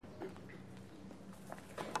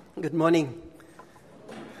Good morning.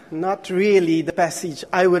 Not really the passage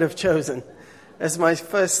I would have chosen as my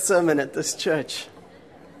first sermon at this church.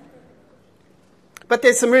 But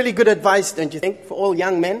there's some really good advice, don't you think, for all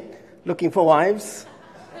young men looking for wives?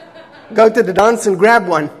 Go to the dance and grab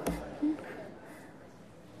one.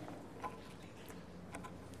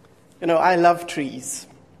 You know, I love trees.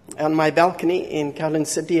 On my balcony in Kowloon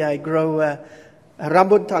City, I grow a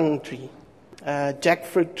rambutan tree, a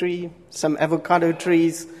jackfruit tree, some avocado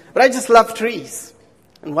trees. But I just love trees.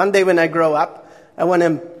 And one day when I grow up, I want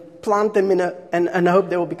to plant them and hope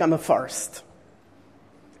they will become a forest.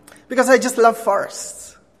 Because I just love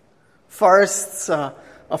forests. Forests are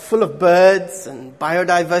full of birds and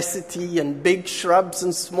biodiversity and big shrubs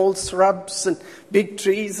and small shrubs and big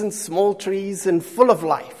trees and small trees and full of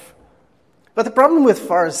life. But the problem with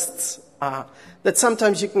forests are that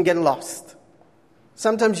sometimes you can get lost.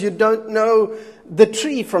 Sometimes you don't know the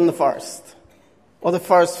tree from the forest, or the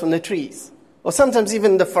forest from the trees, or sometimes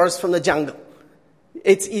even the forest from the jungle.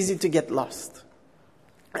 It's easy to get lost.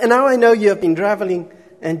 And now I know you have been traveling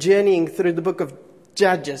and journeying through the book of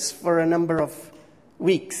Judges for a number of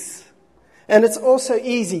weeks. And it's also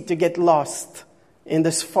easy to get lost in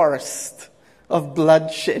this forest of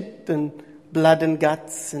bloodshed and blood and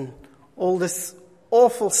guts and all this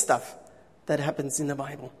awful stuff that happens in the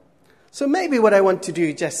Bible. So maybe what I want to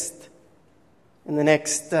do just in the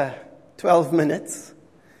next 12 minutes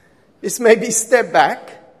is maybe step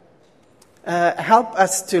back, help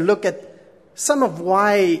us to look at some of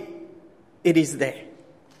why it is there,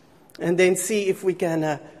 and then see if we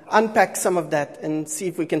can unpack some of that and see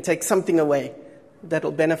if we can take something away that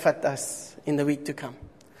will benefit us in the week to come.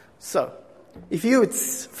 So, if you would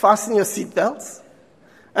fasten your seatbelts,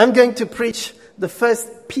 I'm going to preach the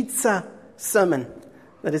first pizza sermon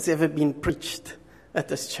that has ever been preached at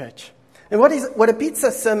this church. And what a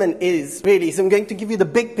pizza sermon is, really, is I'm going to give you the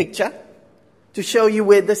big picture to show you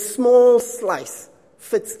where the small slice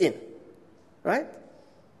fits in. Right?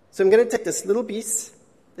 So I'm going to take this little piece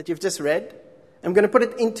that you've just read. I'm going to put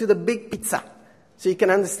it into the big pizza so you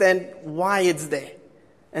can understand why it's there.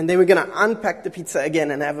 And then we're going to unpack the pizza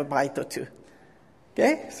again and have a bite or two.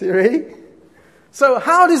 Okay? So you ready? So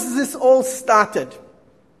how does this all started?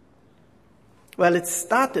 Well, it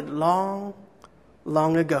started long,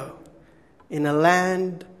 long ago in a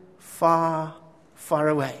land far, far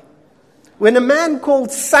away, when a man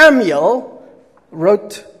called Samuel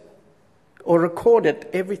wrote or recorded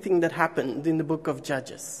everything that happened in the book of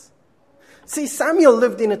Judges. See, Samuel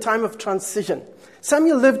lived in a time of transition.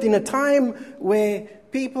 Samuel lived in a time where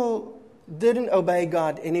people didn't obey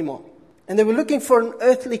God anymore. And they were looking for an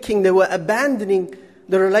earthly king. They were abandoning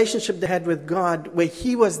the relationship they had with God where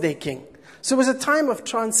He was their king. So it was a time of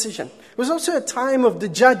transition. It was also a time of the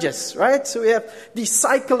judges, right? So we have the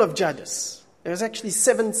cycle of judges. There was actually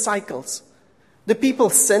 7 cycles. The people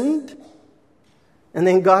sinned, and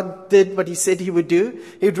then God did what He said He would do.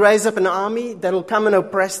 He would raise up an army that will come and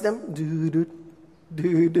oppress them. And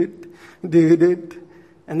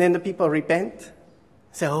then the people repent.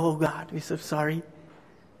 Say, oh God, we're so sorry.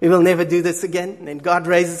 We will never do this again. And then God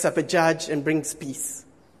raises up a judge and brings peace.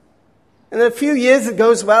 And a few years it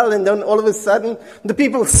goes well, and then all of a sudden the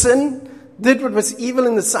people sin, did what was evil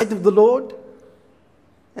in the sight of the Lord.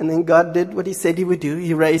 And then God did what He said He would do.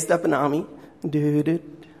 He raised up an army. They're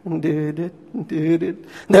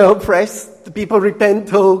oppressed. The people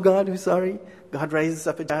repent. Oh God, we're sorry. God raises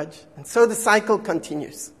up a judge. And so the cycle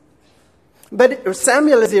continues. But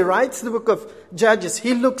Samuel, as he writes the book of Judges,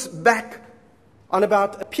 he looks back on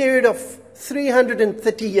about a period of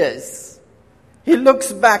 330 years. He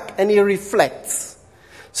looks back and he reflects.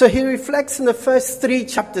 So he reflects in the first 3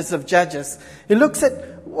 chapters of Judges. He looks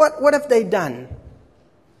at what have they done.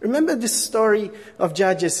 Remember, the story of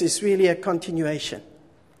Judges is really a continuation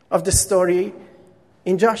of the story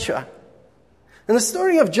in Joshua. And the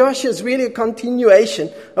story of Joshua is really a continuation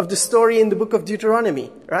of the story in the book of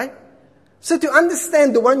Deuteronomy, right? So to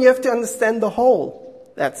understand the one, you have to understand the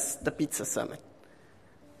whole. That's the pizza sermon.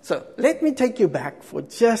 So let me take you back for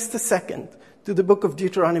just a second to the book of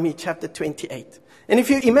Deuteronomy chapter 28. And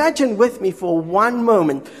if you imagine with me for one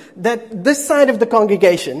moment that this side of the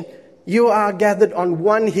congregation, you are gathered on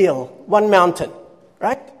one hill, one mountain,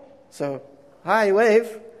 right? So, hi,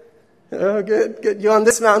 wave. Oh, good. You're on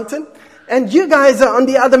this mountain. And you guys are on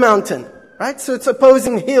the other mountain, right? So it's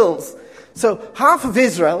opposing hills. So half of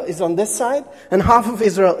Israel is on this side, and half of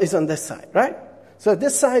Israel is on this side, right? So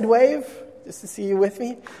this side, wave, just to see you with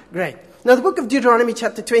me. Great. Now, the book of Deuteronomy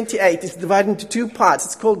chapter 28 is divided into 2 parts.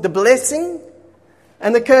 It's called the blessing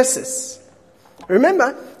and the curses.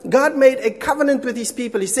 Remember, God made a covenant with His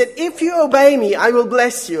people. He said, if you obey me, I will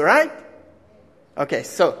bless you, right? Okay,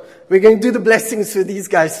 so we're going to do the blessings for these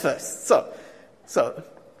guys first. So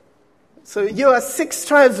you are 6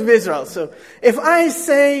 tribes of Israel. So if I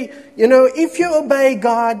say, if you obey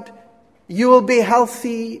God, you will be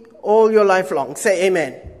healthy all your life long. Say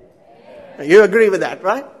amen. You agree with that,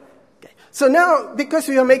 right? Okay. So now, because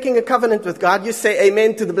we are making a covenant with God, you say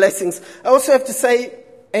amen to the blessings. I also have to say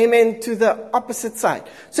amen to the opposite side.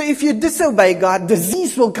 So if you disobey God,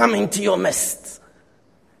 disease will come into your midst.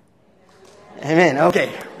 Amen.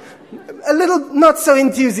 Okay. A little not so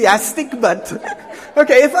enthusiastic, but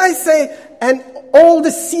okay. If I say, and all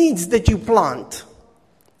the seeds that you plant,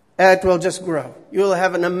 it will just grow. You will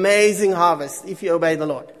have an amazing harvest if you obey the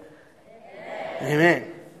Lord.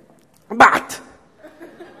 Amen. But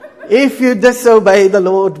if you disobey the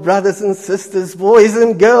Lord, brothers and sisters, boys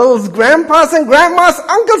and girls, grandpas and grandmas,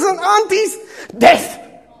 uncles and aunties, death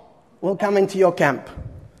will come into your camp.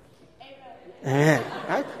 Amen.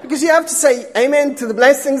 Right? Because you have to say amen to the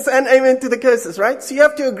blessings and amen to the curses, right? So you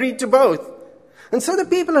have to agree to both. And so the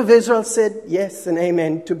people of Israel said yes and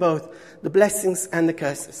amen to both the blessings and the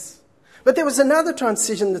curses. But there was another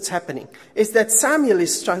transition that's happening, is that Samuel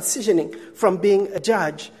is transitioning from being a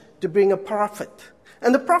judge to being a prophet.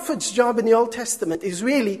 And the prophet's job in the Old Testament is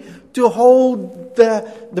really to hold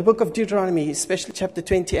the book of Deuteronomy, especially chapter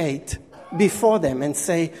 28, before them and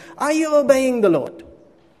say, are you obeying the Lord?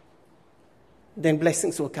 Then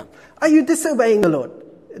blessings will come. Are you disobeying the Lord?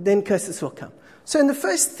 Then curses will come. So in the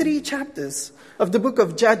first 3 chapters of the book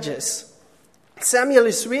of Judges, Samuel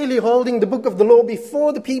is really holding the book of the law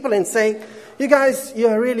before the people and saying, you guys,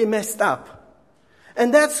 you're really messed up.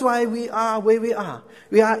 And that's why we are where we are.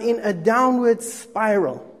 We are in a downward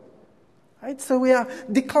spiral. Right? So we are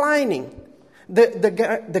declining.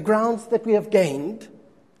 The grounds that we have gained,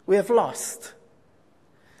 we have lost.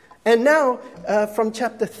 And now, from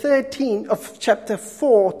chapter 13 of chapter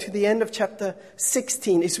 4 to the end of chapter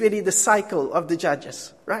 16 is really the cycle of the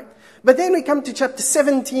Judges, right? But then we come to chapter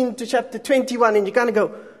 17 to chapter 21 and you kind of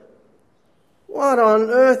go, what on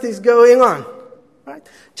earth is going on? Right?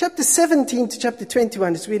 Chapter 17 to chapter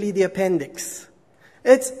 21 is really the appendix.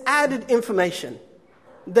 It's added information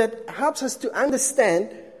that helps us to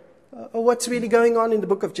understand what's really going on in the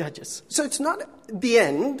book of Judges. So it's not the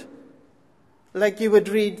end, like you would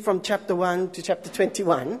read from chapter 1 to chapter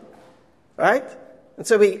 21, right? And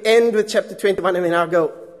so we end with chapter 21 and we now go,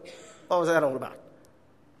 what was that all about?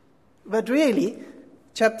 But really,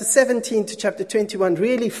 chapter 17 to chapter 21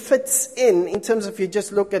 really fits in terms of, if you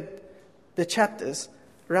just look at the chapters,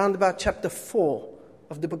 around about chapter 4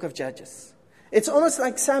 of the book of Judges. It's almost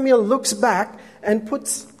like Samuel looks back and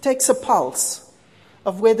takes a pulse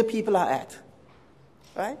of where the people are at,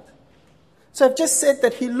 right? So I've just said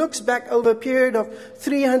that he looks back over a period of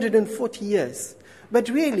 340 years. But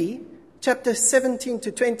really, chapter 17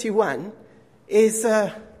 to 21 is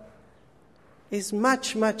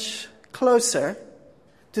much, much closer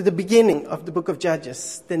to the beginning of the book of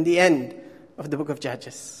Judges than the end of the book of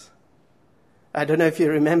Judges. I don't know if you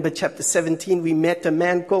remember chapter 17, we met a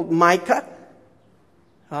man called Micah.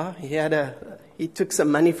 He took some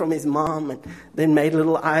money from his mom and then made a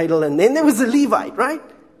little idol. And then there was a Levite, right?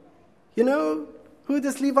 You know who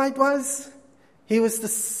this Levite was? He was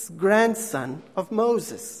the grandson of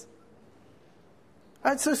Moses.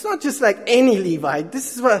 Right, so it's not just like any Levite.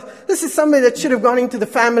 This is somebody that should have gone into the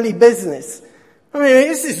family business. I mean,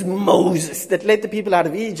 this is Moses that led the people out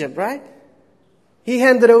of Egypt, right? He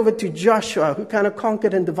handed over to Joshua, who kind of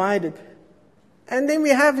conquered and divided. And then we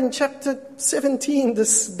have in chapter 17,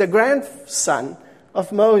 the grandson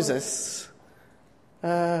of Moses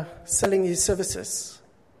selling his services.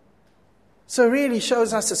 So it really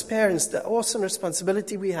shows us as parents the awesome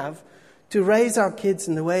responsibility we have to raise our kids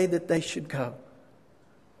in the way that they should go,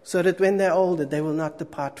 so that when they're older, they will not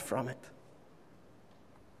depart from it.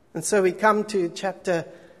 And so we come to chapter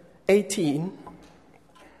 19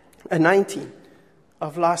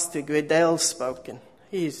 of last week, where Dale spoke. And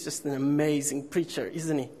he's just an amazing preacher,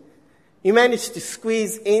 isn't he? He managed to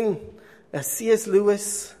squeeze in C.S.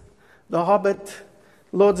 Lewis, The Hobbit,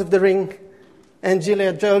 Lords of the Ring,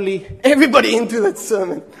 Angelina Jolie, everybody into that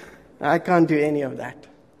sermon. I can't do any of that.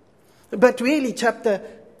 But really, chapter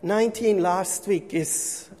 19 last week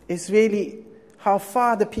is really how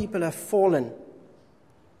far the people have fallen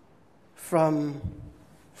from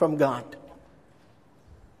God.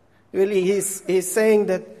 Really, he's saying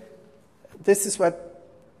that this is what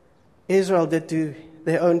Israel did to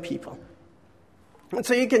their own people. And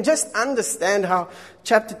so you can just understand how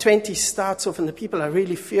chapter 20 starts off and the people are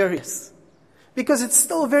really furious. Because it's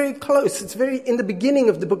still very close. It's very in the beginning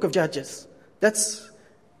of the book of Judges. That's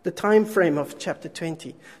the time frame of chapter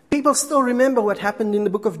 20. People still remember what happened in the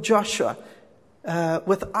book of Joshua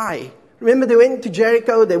with Ai. Remember, they went to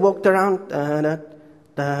Jericho, they walked around, 7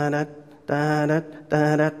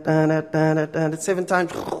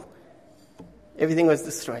 times, everything was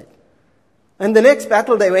destroyed. And the next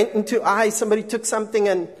battle they went into Ai, somebody took something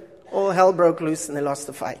and all hell broke loose and they lost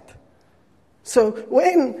the fight. So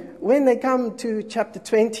when they come to chapter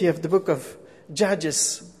 20 of the book of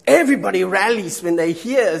Judges, everybody rallies when they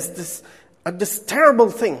hear this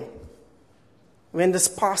terrible thing. When this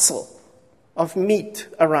parcel of meat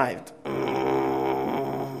arrived.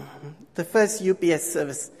 The first UPS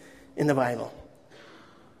service in the Bible.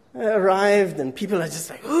 Arrived and people are just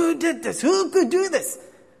like, who did this? Who could do this?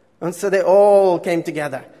 And so they all came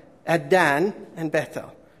together at Dan and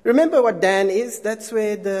Bethel. Remember what Dan is? That's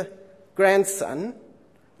where the grandson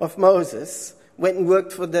of Moses went and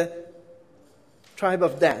worked for the tribe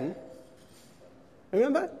of Dan.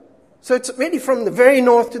 Remember? So it's really from the very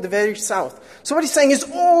north to the very south. So what he's saying is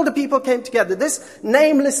all the people came together. This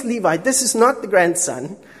nameless Levite, this is not the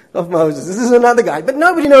grandson of Moses. This is another guy, but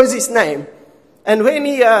nobody knows his name. And when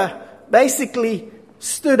he basically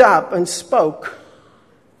stood up and spoke,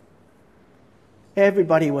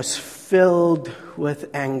 everybody was filled with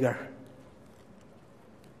anger.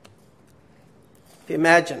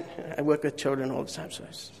 Imagine, I work with children all the time, so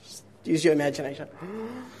just use your imagination.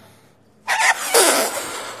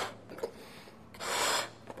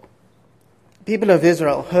 People of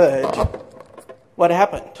Israel heard what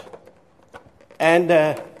happened. And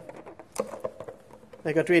they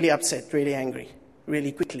got really upset, really angry,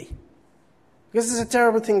 really quickly. Because it's a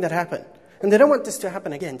terrible thing that happened. And they don't want this to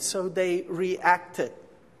happen again. So they reacted.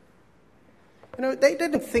 They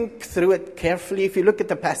didn't think through it carefully. If you look at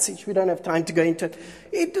the passage, we don't have time to go into it.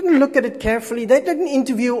 It didn't look at it carefully. They didn't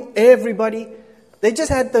interview everybody. They just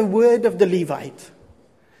had the word of the Levite.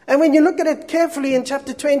 And when you look at it carefully in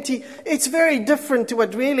chapter 20, it's very different to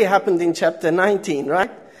what really happened in chapter 19, right?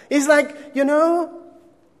 It's like,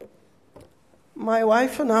 my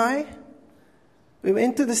wife and I, we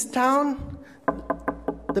went to this town.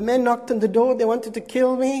 The men knocked on the door. They wanted to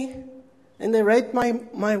kill me. And they raped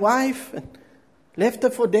my wife and left her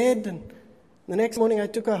for dead. And the next morning I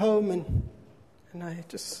took her home and I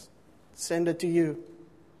just sent her to you.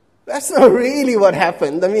 That's not really what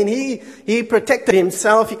happened. I mean, he protected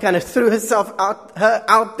himself. He kind of threw her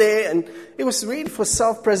out there. And it was really for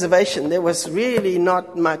self-preservation. There was really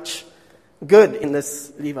not much good in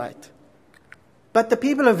this Levite. But the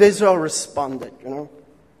people of Israel responded,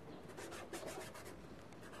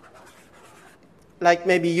 Like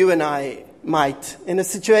maybe you and I might. In a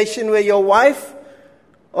situation where your wife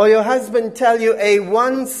or your husband tell you a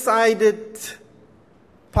one-sided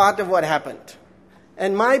part of what happened.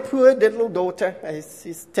 And my poor little daughter,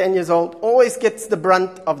 she's 10 years old, always gets the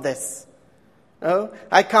brunt of this.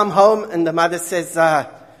 I come home and the mother says,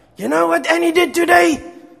 you know what Annie did today?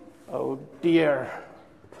 Oh dear.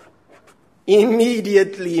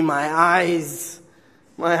 Immediately my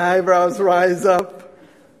eyebrows rise up.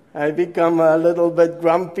 I become a little bit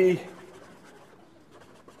grumpy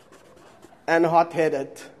and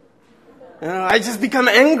hot-headed. I just become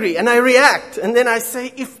angry and I react. And then I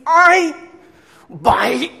say, if I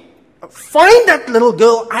find that little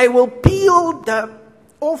girl, I will peel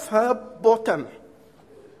off her bottom.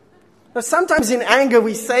 Now, sometimes in anger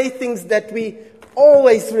we say things that we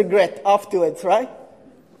always regret afterwards, right?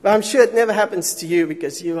 But I'm sure it never happens to you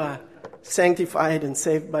because you are sanctified and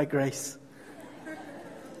saved by grace.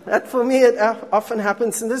 That for me it often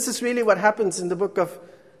happens, and this is really what happens in the book of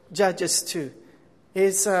Judges too,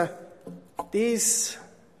 is these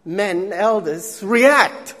men, elders,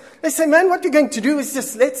 react. They say, man, what we're going to do is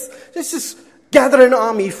let's just gather an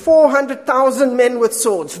army, 400,000 men with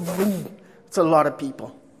swords. It's a lot of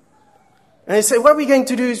people. And they say, what we're going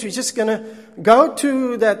to do is we're just going to go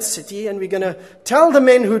to that city and we're going to tell the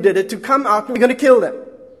men who did it to come out and we're going to kill them.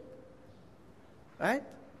 Right?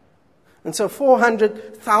 And so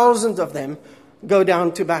 400,000 of them go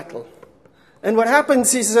down to battle. And what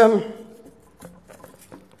happens is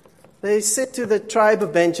they said to the tribe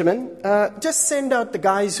of Benjamin, just send out the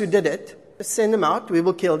guys who did it. Just send them out. We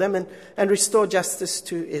will kill them and restore justice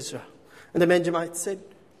to Israel. And the Benjamites said,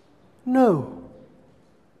 no.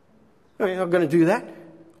 We're not going to do that.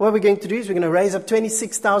 What we're going to do is we're going to raise up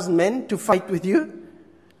 26,000 men to fight with you.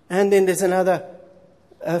 And then there's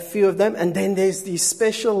a few of them. And then there's these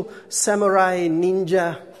special samurai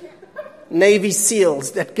ninja Navy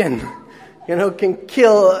SEALs that can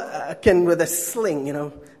kill, with a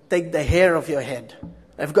sling, take the hair of your head.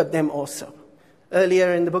 I've got them also.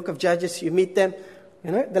 Earlier in the book of Judges, you meet them.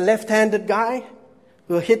 The left-handed guy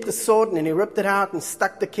who hit the sword and then he ripped it out and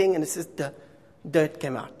stuck the king and it says the dirt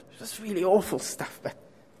came out. It was really awful stuff. But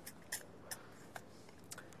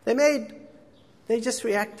They just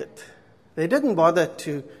reacted. They didn't bother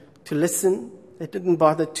to listen. They didn't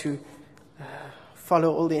bother to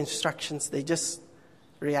follow all the instructions. They just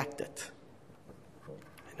reacted.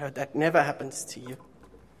 I know that never happens to you.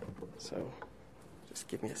 So just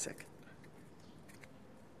give me a second.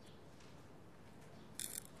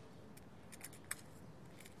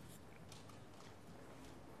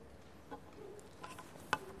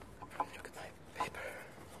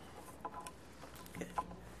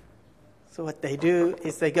 So what they do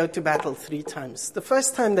is they go to battle 3 times. The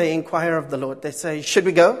first time they inquire of the Lord, they say, should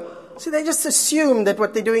we go? So they just assume that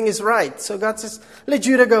what they're doing is right. So God says, let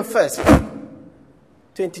Judah go first.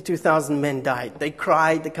 22,000 men died. They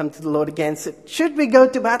cried, they come to the Lord again, said, should we go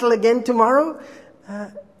to battle again tomorrow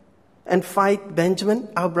and fight Benjamin,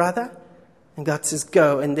 our brother? And God says,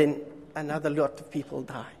 go. And then another lot of people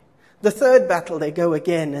die. The third battle, they go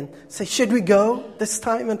again and say, should we go this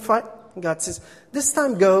time and fight? And God says, this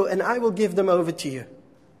time go and I will give them over to you.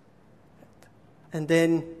 And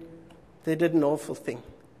then they did an awful thing.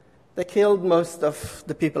 They killed most of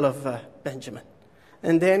the people of Benjamin.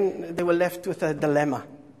 And then they were left with a dilemma.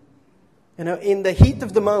 You know, in the heat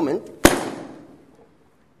of the moment,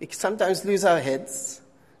 we sometimes lose our heads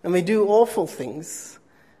and we do awful things.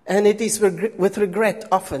 And it is with regret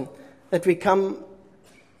often that we come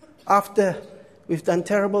after we've done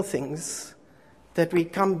terrible things, that we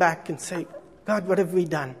come back and say, God, what have we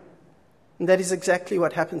done? And that is exactly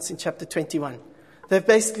what happens in chapter 21. They've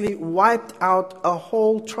basically wiped out a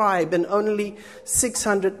whole tribe and only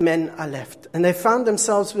 600 men are left. And they found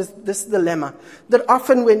themselves with this dilemma that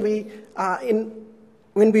often when we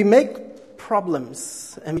make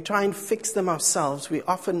problems and we try and fix them ourselves, we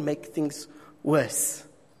often make things worse.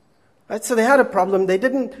 Right? So they had a problem. They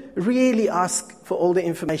didn't really ask for all the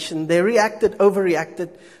information. They reacted, overreacted,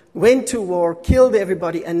 went to war, killed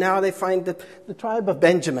everybody, and now they find that the tribe of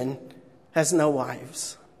Benjamin has no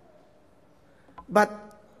wives. But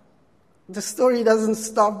the story doesn't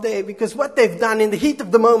stop there, because what they've done in the heat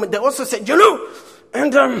of the moment, they also said, and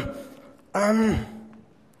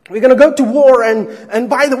we're going to go to war, and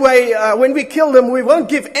by the way, when we kill them, we won't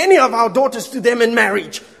give any of our daughters to them in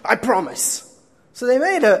marriage, I promise. So they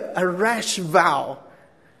made a rash vow.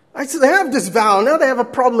 Right, so they have this vow. Now they have a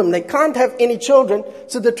problem. They can't have any children,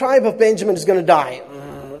 so the tribe of Benjamin is going to die.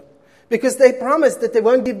 Because they promised that they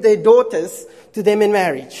won't give their daughters to them in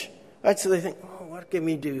marriage. Right, so they think, what can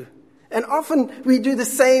we do? And often we do the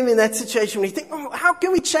same in that situation. We think, how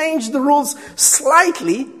can we change the rules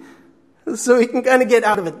slightly so we can kind of get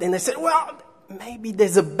out of it? And they said, well, maybe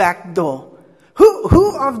there's a back door.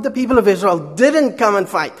 Who of the people of Israel didn't come and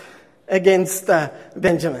fight against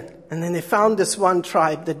Benjamin? And then they found this one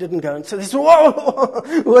tribe that didn't go. And so they said, whoa,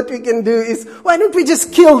 what we can do is, why don't we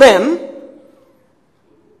just kill them?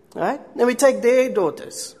 Right? Then we take their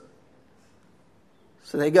daughters.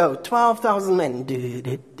 So they go, 12,000 men.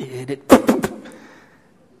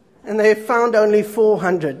 And they found only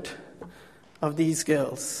 400 of these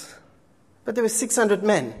girls. But there were 600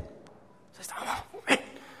 men. So they said,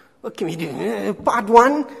 what can we do? Part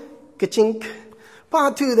 1, ka-chink.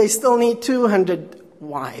 Part 2, they still need 200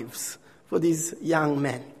 wives for these young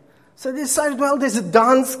men. So they decided, well, there's a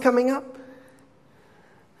dance coming up.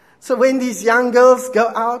 So when these young girls go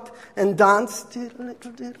out and dance,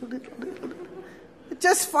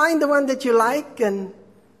 just find the one that you like and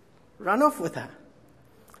run off with her.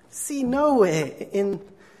 See, nowhere in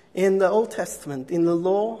the Old Testament, in the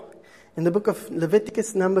law, in the book of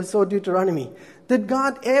Leviticus, Numbers, or Deuteronomy, did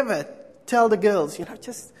God ever tell the girls,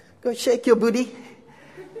 just go shake your booty,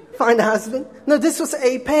 find a husband? No, this was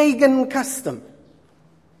a pagan custom.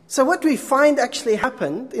 So what we find actually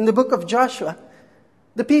happened in the book of Joshua,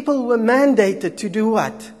 the people were mandated to do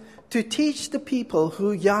what? To teach the people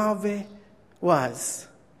who Yahweh was.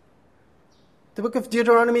 The book of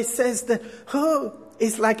Deuteronomy says that who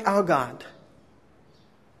is like our God?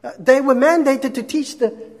 They were mandated to teach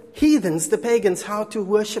the heathens, the pagans, how to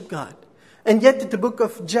worship God. And yet at the book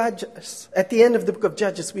of Judges, at the end of the book of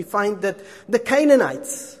Judges, we find that the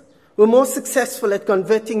Canaanites were more successful at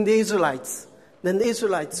converting the Israelites than the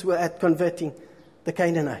Israelites were at converting the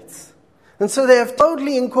Canaanites. And so they have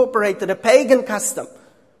totally incorporated a pagan custom.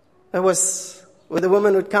 That was where the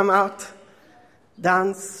woman would come out,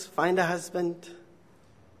 dance, find a husband.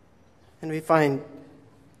 And we find,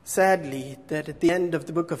 sadly, that at the end of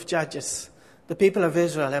the book of Judges, the people of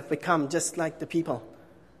Israel have become just like the people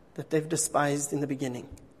that they've despised in the beginning.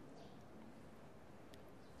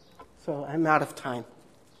 So I'm out of time.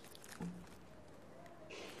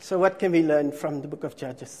 So what can we learn from the book of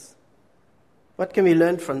Judges? What can we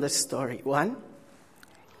learn from this story? 1,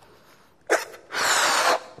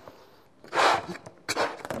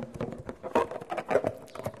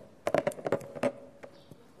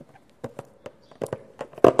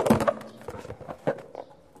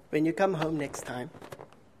 when you come home next time,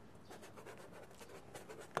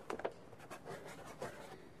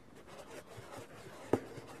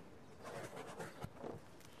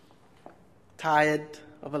 tired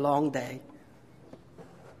of a long day,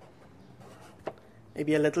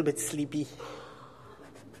 maybe a little bit sleepy,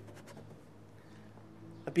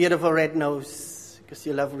 a beautiful red nose because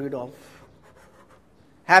you love Rudolph,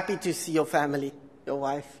 happy to see your family, your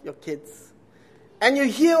wife, your kids, and you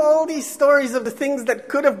hear all these stories of the things that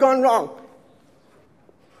could have gone wrong.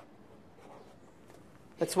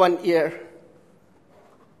 That's one ear.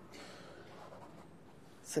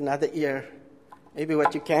 It's another ear. Maybe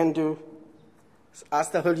what you can do is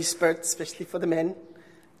ask the Holy Spirit, especially for the men,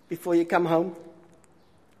 before you come home,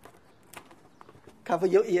 cover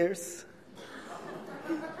your ears.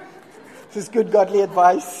 This is good godly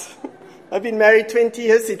advice. I've been married 20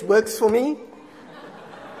 years. It works for me.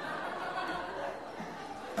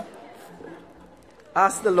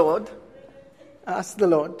 Ask the Lord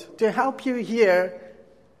to help you hear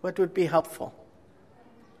what would be helpful,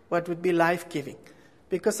 what would be life-giving.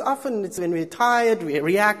 Because often it's when we're tired, we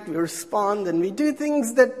react, we respond, and we do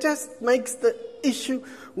things that just makes the issue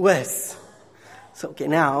worse. So, okay,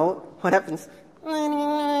 now, what happens?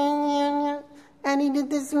 And he did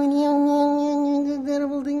this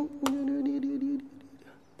terrible thing.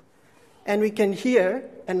 And we can hear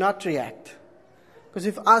and not react. Because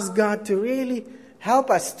we've asked God to really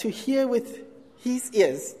help us to hear with His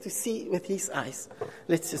ears, to see with His eyes.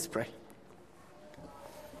 Let's just pray.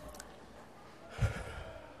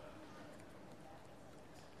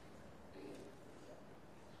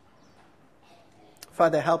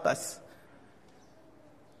 Father, help us.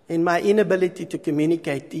 In my inability to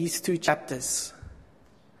communicate these 2 chapters,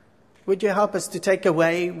 would you help us to take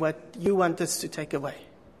away what you want us to take away?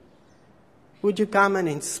 Would you come and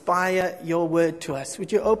inspire your word to us?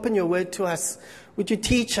 Would you open your word to us? Would you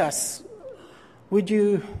teach us? Would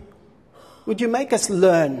you make us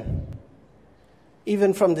learn,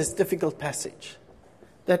 even from this difficult passage,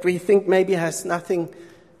 that we think maybe has nothing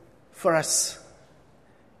for us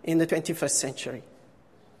in the 21st century?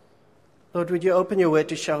 Lord, would you open your word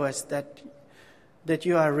to show us that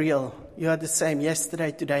you are real, you are the same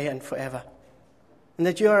yesterday, today, and forever, and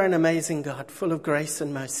that you are an amazing God, full of grace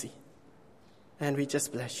and mercy. And we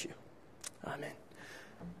just bless you. Amen.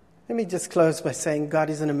 Let me just close by saying God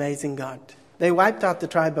is an amazing God. They wiped out the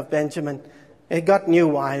tribe of Benjamin. They got new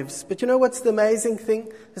wives. But you know what's the amazing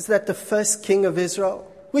thing? Is that the first king of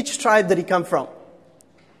Israel, which tribe did he come from?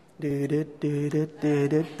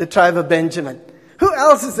 The tribe of Benjamin. Who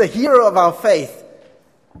else is the hero of our faith?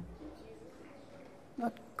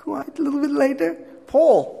 Not quite, a little bit later.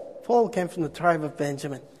 Paul. Paul came from the tribe of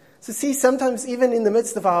Benjamin. So see, sometimes even in the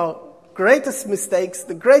midst of our greatest mistakes,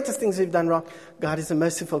 the greatest things we've done wrong, God is a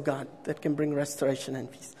merciful God that can bring restoration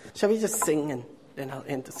and peace. Shall we just sing and then I'll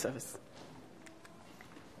end the service.